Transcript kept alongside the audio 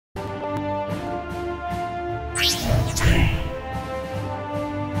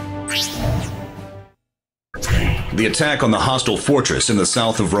The attack on the hostile fortress in the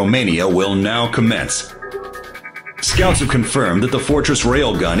south of Romania will now commence. Scouts have confirmed that the fortress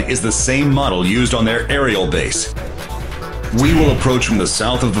railgun is the same model used on their aerial base. We will approach from the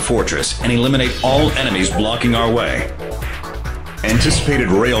south of the fortress and eliminate all enemies blocking our way. Anticipated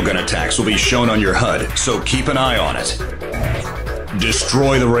railgun attacks will be shown on your HUD, so keep an eye on it.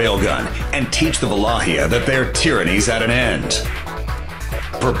 Destroy the railgun and teach the Valahia that their tyranny's at an end.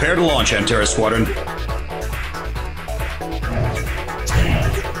 Prepare to launch, Antares Squadron.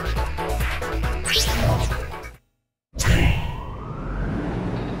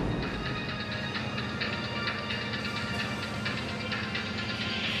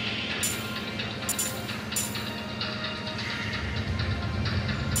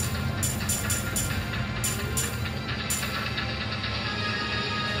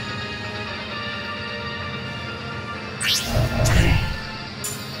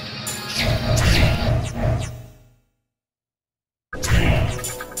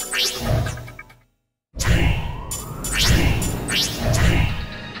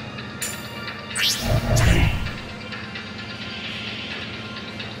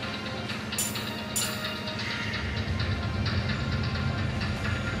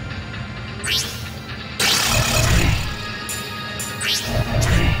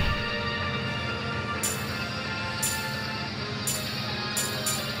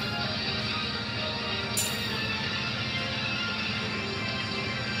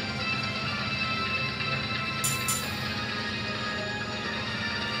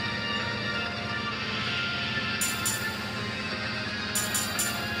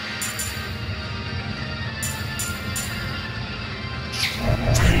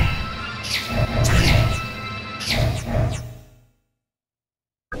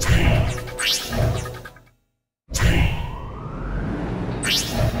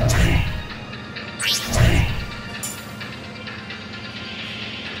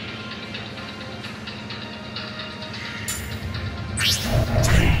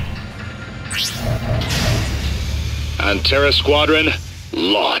 Antares Squadron,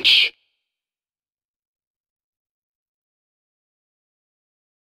 launch.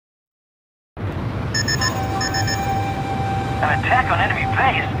 An attack on enemy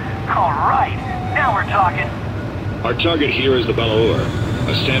base? All right, now we're talking. Our target here is the Lair,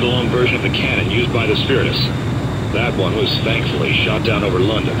 a standalone version of the cannon used by the Spiritus. That one was thankfully shot down over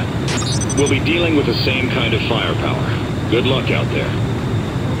London. We'll be dealing with the same kind of firepower. Good luck out there.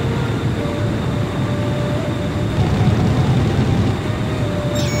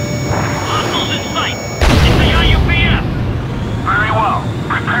 Very well.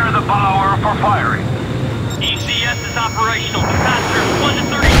 Prepare the Lair for firing. ECS is operational. Capacitors 1 to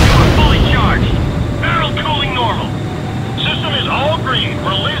 32 are fully charged. Barrel cooling normal. System is all green.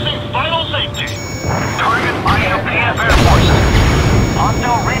 Releasing final safety. Target IUPF Air Forces.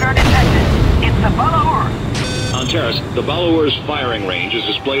 Hostile radar detected. It's the Lair. Antares, the Lair's firing range is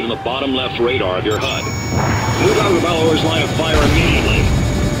displayed on the bottom left radar of your HUD. Move out of the Lair's line of fire immediately.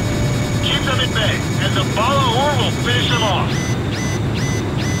 Keep them at bay, and the Lair will finish them off.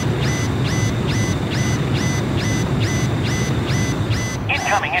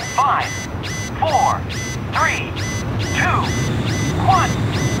 Incoming in 5, 4, 3, 2, 1.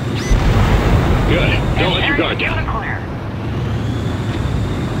 Good. Don't let your guard down. Clear.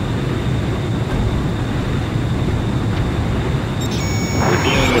 We're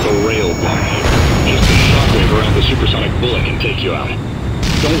dealing with a railgun here. Just a shockwave around the supersonic bullet can take you out.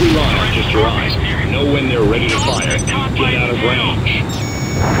 Don't rely on just your eyes. Know when they're ready to fire and get out of range.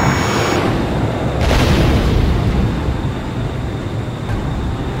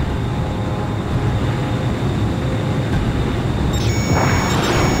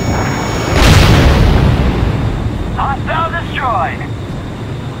 Hostile destroyed.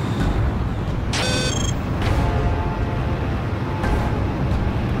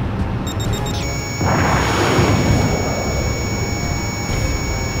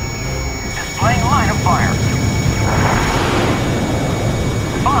 Displaying line of fire.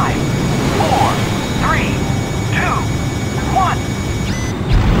 5, 4, 3, 2, 1.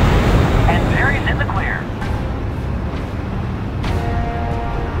 And Perry's in the clear.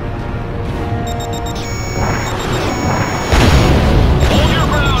 Hold your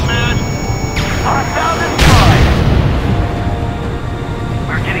ground, man. Hostile destroyed.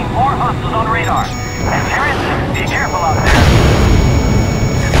 We're getting more hostiles on radar. And Perry's, be careful out there.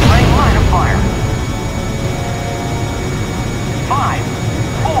 Displaying line of fire. 5,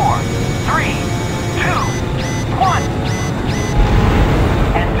 4, 3, 2, 1.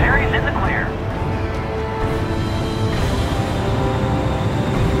 And Perry's in the clear.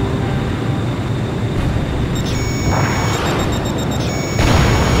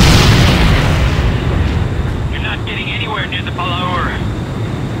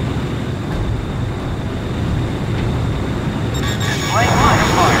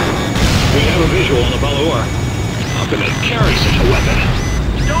 can they carry such a weapon?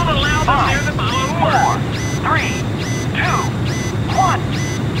 Don't allow them near the Ballour. 4, 3, 2, 1.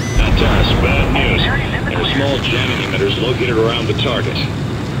 Antares, bad news. There are small jamming emitters located around the target.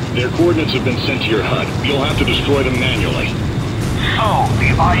 Their coordinates have been sent to your HUD. You'll have to destroy them manually. So,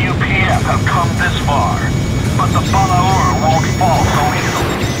 the IUPF have come this far, but the Ballour won't fall so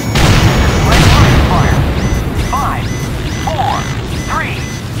easily. Display line of fire. 5, 4, 3,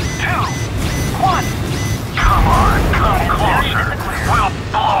 2, 1. Come on, come closer. We'll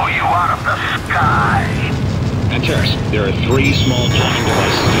blow you out of the sky. Antares, there are 3 small jamming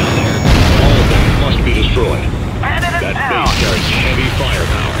devices down there. All of them must be destroyed. Bandit is That down. base carries heavy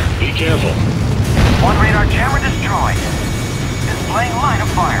firepower. Be careful. 1 radar jammer destroyed. Displaying line of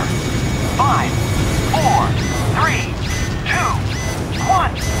fire. 5, 4, 3, 2,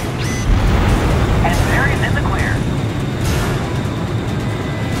 1. And Barry's in the clear.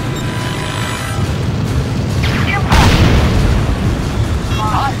 Impact!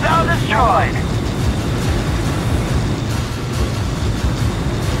 Hostile destroyed.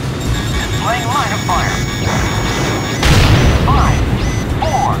 Displaying line of fire. 5,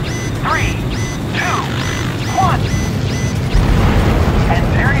 4, 3, 2, 1. And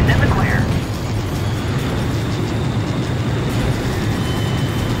Barry's in the clear.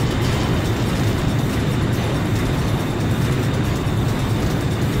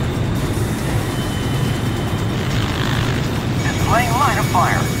 Displaying line of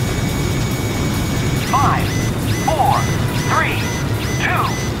fire. 5, 4, 3, 2,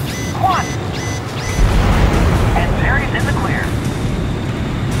 1. And Barry's in the clear.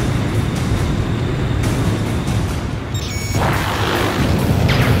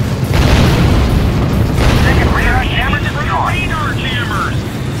 Second radar jammer destroyed. Radar jammers.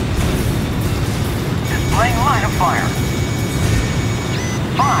 Displaying line of fire.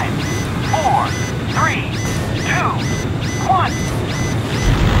 5, 4, 3, 2, 1.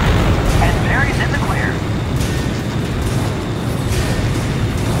 And Barry's in the clear.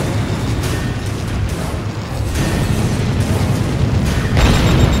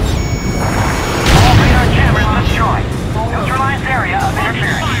 All radar jammers destroyed. Neutralized area of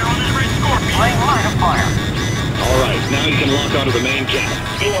interference. Fire on that red Scorpion. Displaying line of fire. All right, now you can lock onto the main cannon.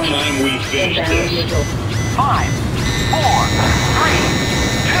 It's time we finish this. 5, 4, 3,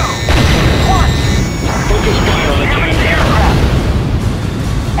 2, 1. Focus fire on the Damage cannon. aircraft.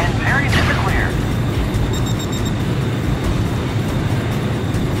 And Barry's in the clear.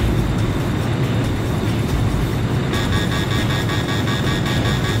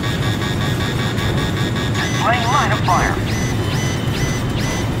 Displaying line of fire.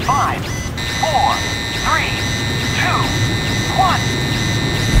 5, 4, 3, 2, 1.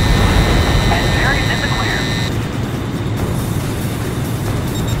 And Barry's in the clear.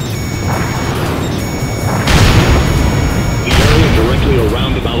 The area directly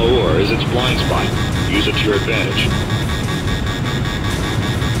around the Ballour is its blind spot. Use it to your advantage.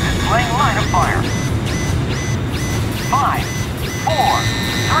 Displaying line of fire. 5, 4,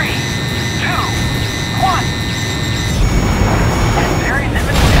 3, 2, 1. And Barry's in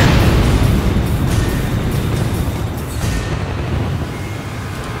the clear.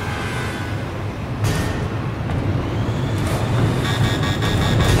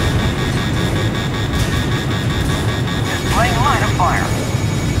 Displaying line of fire.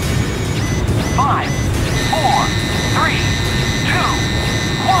 5, 4, 3, 2,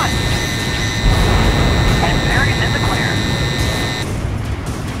 1. And Barry's in the clear.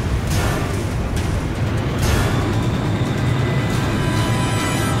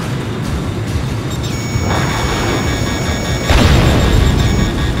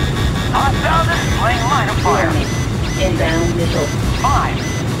 Hostile displaying line of fire. Inbound missile. 5,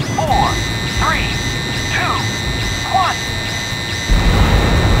 4, 3, 2, 1.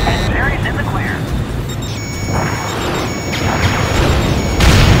 And Barry's in the clear.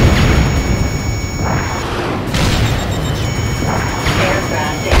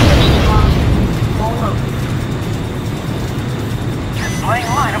 Aircraft damaged. Hold on. Displaying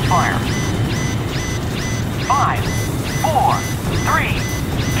line of fire. 5, 4, 3,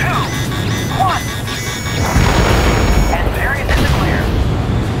 2, 1. And Barry's in the clear.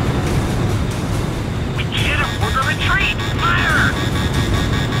 We get him. We're gonna retreat. Fire.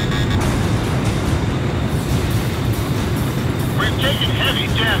 We're taking heavy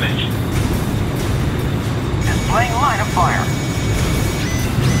damage. Displaying line of fire.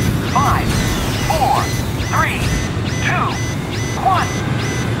 5, 4, 3, 2, 1.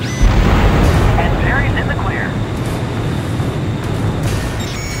 And Barry's in the clear.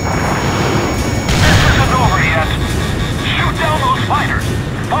 This isn't over yet. Shoot down those fighters.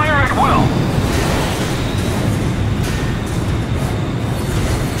 Fire at will.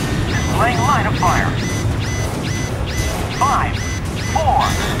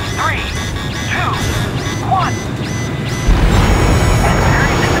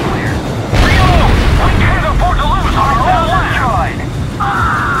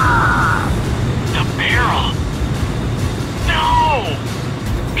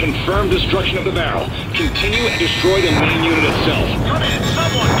 confirmed destruction of the barrel. Continue and destroy the main unit itself. Come in!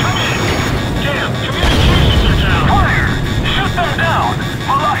 Someone, come in! Damn, communications are down! Fire! Shoot them down!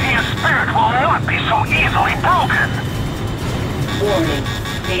 Malachia's spirit will not be so easily broken! Warning.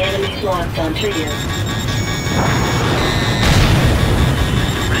 The enemy's locked onto you.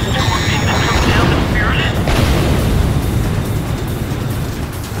 Come down the Spiritus?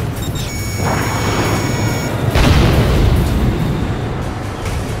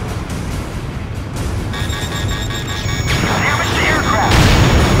 Damage to aircraft!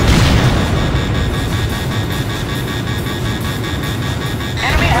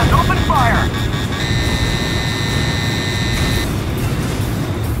 Enemy has opened fire!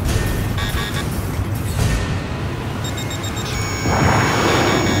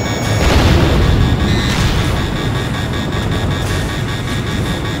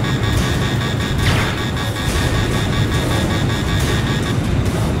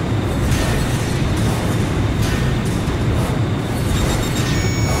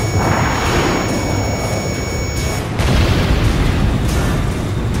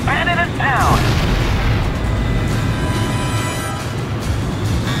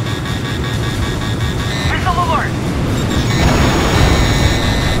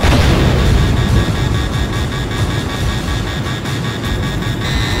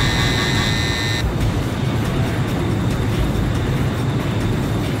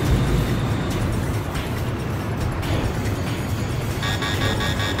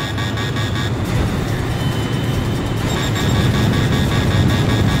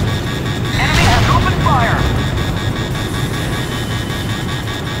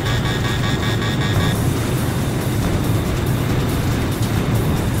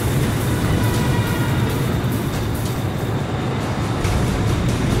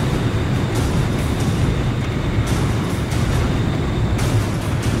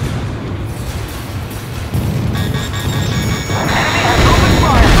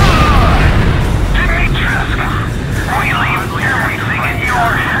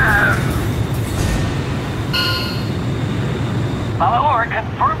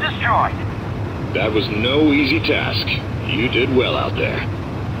 That was no easy task. You did well out there.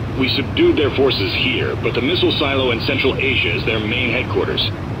 We subdued their forces here, but the missile silo in Central Asia is their main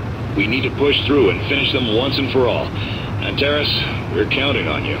headquarters. We need to push through and finish them once and for all. Antares, we're counting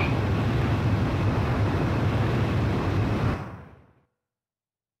on you.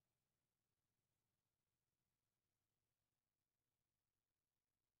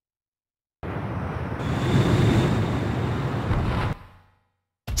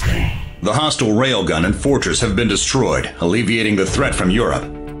 The hostile railgun and fortress have been destroyed, alleviating the threat from Europe.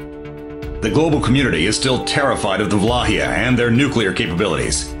 The global community is still terrified of the Vlahia and their nuclear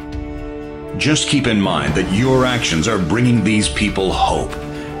capabilities. Just keep in mind that your actions are bringing these people hope.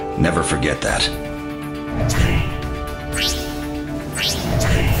 Never forget that.